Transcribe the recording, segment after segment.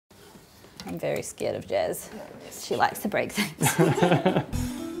I'm very scared of Jazz. She likes to break things.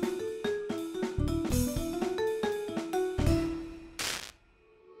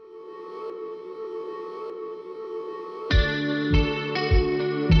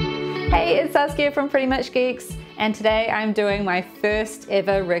 Hey, it's Saskia from Pretty Much Geeks, and today I'm doing my first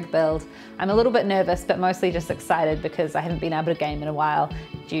ever rig build. I'm a little bit nervous, but mostly just excited because I haven't been able to game in a while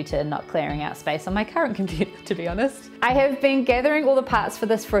due to not clearing out space on my current computer, to be honest. I have been gathering all the parts for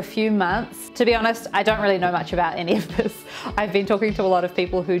this for a few months. To be honest, I don't really know much about any of this. I've been talking to a lot of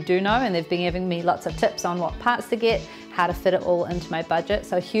people who do know, and they've been giving me lots of tips on what parts to get, how to fit it all into my budget.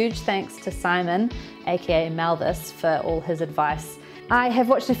 So huge thanks to Simon, aka Malvis, for all his advice. I have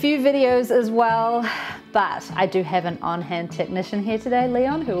watched a few videos as well, but I do have an on-hand technician here today,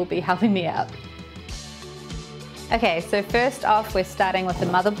 Leon, who will be helping me out. Okay, so first off, we're starting with the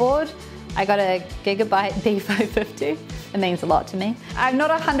motherboard. I got a Gigabyte B550. It means a lot to me. I'm not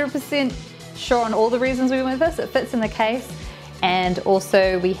 100% sure on all the reasons we went with this. It fits in the case. And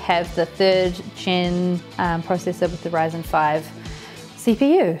also we have the 3rd gen processor with the Ryzen 5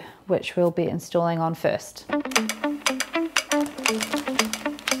 CPU, which we'll be installing on first.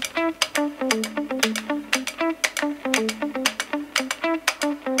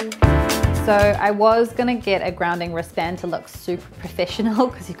 So I was gonna get a grounding wristband to look super professional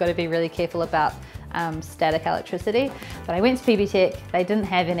because you've got to be really careful about static electricity. But I went to PB Tech, they didn't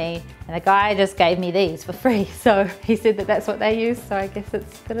have any, and the guy just gave me these for free. So he said that that's what they use, so I guess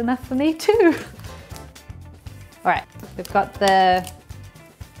it's good enough for me too. All right, we've got the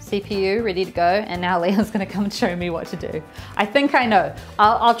CPU ready to go, and now Leon's gonna come and show me what to do. I think I know.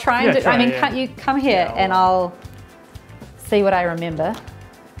 I'll try and do, I mean, yeah. You come here and I'll see what I remember.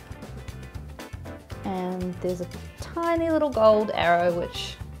 And there's a tiny little gold arrow,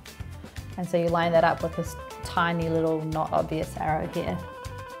 and so you line that up with this tiny little not obvious arrow here.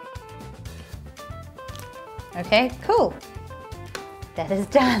 Okay, cool. That is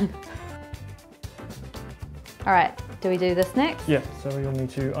done. All right, do we do this next? Yeah, so you'll need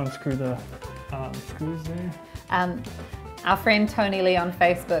to unscrew the screws there. Our friend Tony Lee on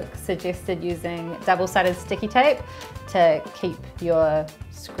Facebook suggested using double-sided sticky tape to keep your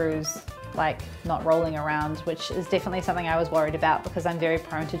screws like not rolling around, which is definitely something I was worried about because I'm very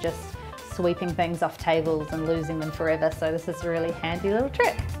prone to just sweeping things off tables and losing them forever. So this is a really handy little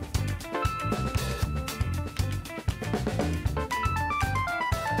trick.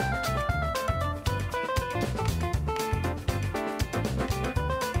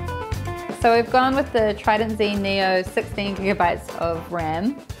 So we've gone with the Trident Z Neo 16 gigabytes of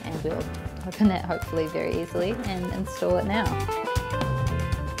RAM, and we'll open it hopefully very easily and install it now.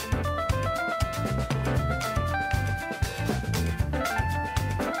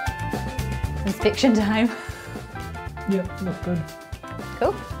 Inspection time. Yeah, looks good.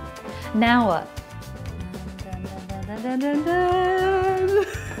 Cool. Now what?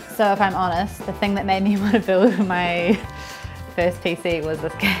 So if I'm honest, the thing that made me want to build my first PC was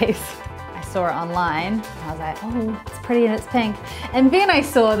this case. I saw it online and I was like, oh, it's pretty and it's pink. And then I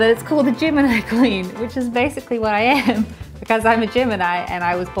saw that it's called the Gemini Queen, which is basically what I am because I'm a Gemini and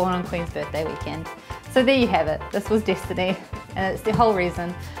I was born on Queen's birthday weekend. So there you have it. This was destiny, and it's the whole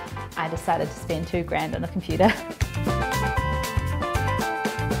reason I decided to spend $2 grand on a computer.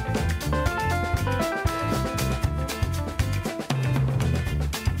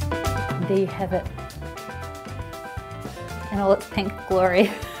 And there you have it in all its pink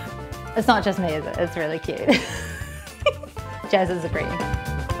glory. It's not just me, is it? It's really cute. Jazz is agreeing.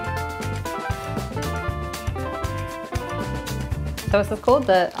 So what's this called?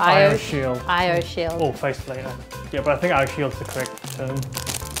 The IO Shield. IO Shield. Oh, faceplate. Yeah, but I think IO Shield's the correct term.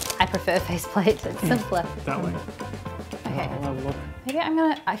 I prefer faceplate, it's simpler. That way. Okay. I'll have a look. Maybe I'm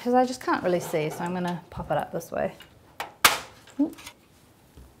gonna, because I just can't really see, so I'm gonna pop it up this way.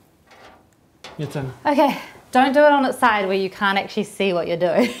 Your turn. Okay, don't do it on its side where you can't actually see what you're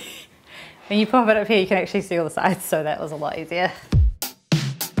doing. When you pop it up here, you can actually see all the sides, so that was a lot easier.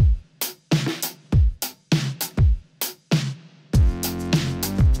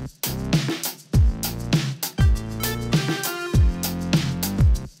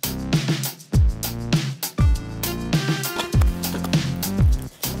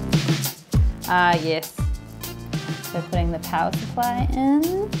 Yes. So putting the power supply in.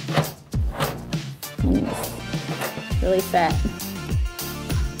 Really fat.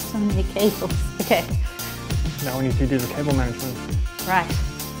 So many cables. Okay. Now we need to do the cable management. Right.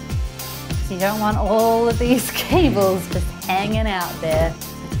 So you don't want all of these cables just hanging out there.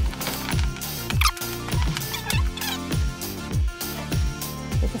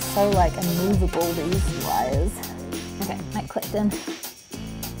 This is so like immovable, these wires. Okay, that clipped in.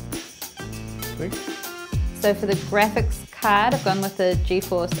 Perfect. So for the graphics card, I've gone with the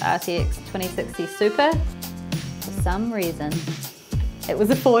GeForce RTX 2060 Super. For some reason, it was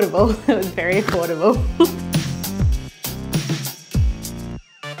affordable. It was very affordable.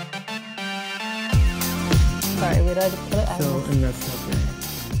 Sorry, where did I just put it? So, and that's not there.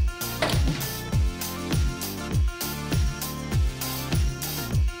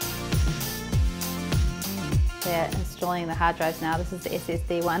 They're installing the hard drives now. This is the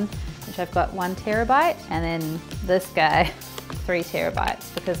SSD one, which I've got 1 terabyte, and then this guy, 3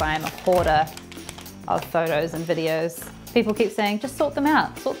 terabytes, because I am a hoarder of photos and videos. People keep saying, just sort them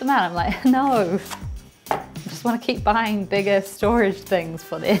out, sort them out. I'm like, no, I just want to keep buying bigger storage things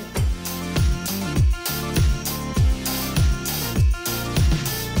for them.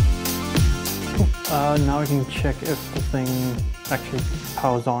 Now we can check if the thing actually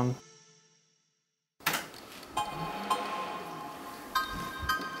powers on.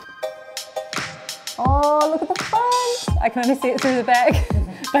 Oh, look at the front! I can only see it through the back,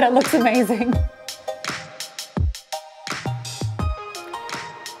 but it looks amazing.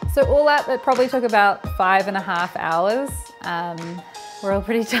 So all up, it probably took about 5.5 hours. We're all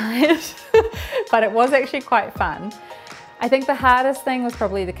pretty tired, but it was actually quite fun. I think the hardest thing was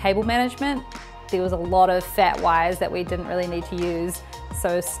probably the cable management. There was a lot of fat wires that we didn't really need to use.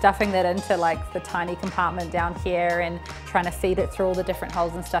 So stuffing that into like the tiny compartment down here and trying to feed it through all the different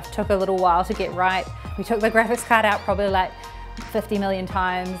holes and stuff took a little while to get right. We took the graphics card out probably like 50 million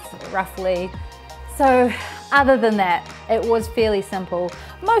times, roughly. So other than that, it was fairly simple,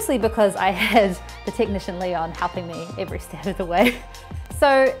 mostly because I had the technician Leon helping me every step of the way.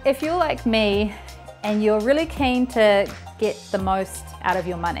 So if you're like me and you're really keen to get the most out of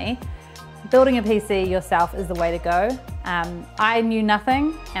your money, building a PC yourself is the way to go. I knew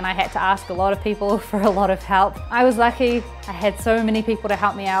nothing and I had to ask a lot of people for a lot of help. I was lucky, I had so many people to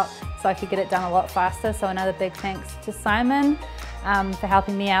help me out so I could get it done a lot faster. So another big thanks to Simon for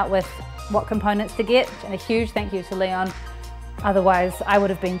helping me out with what components to get, and a huge thank you to Leon. Otherwise I would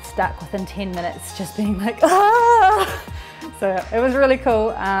have been stuck within 10 minutes just being like, ah! So it was really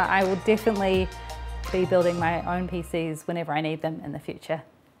cool. I will definitely be building my own PCs whenever I need them in the future.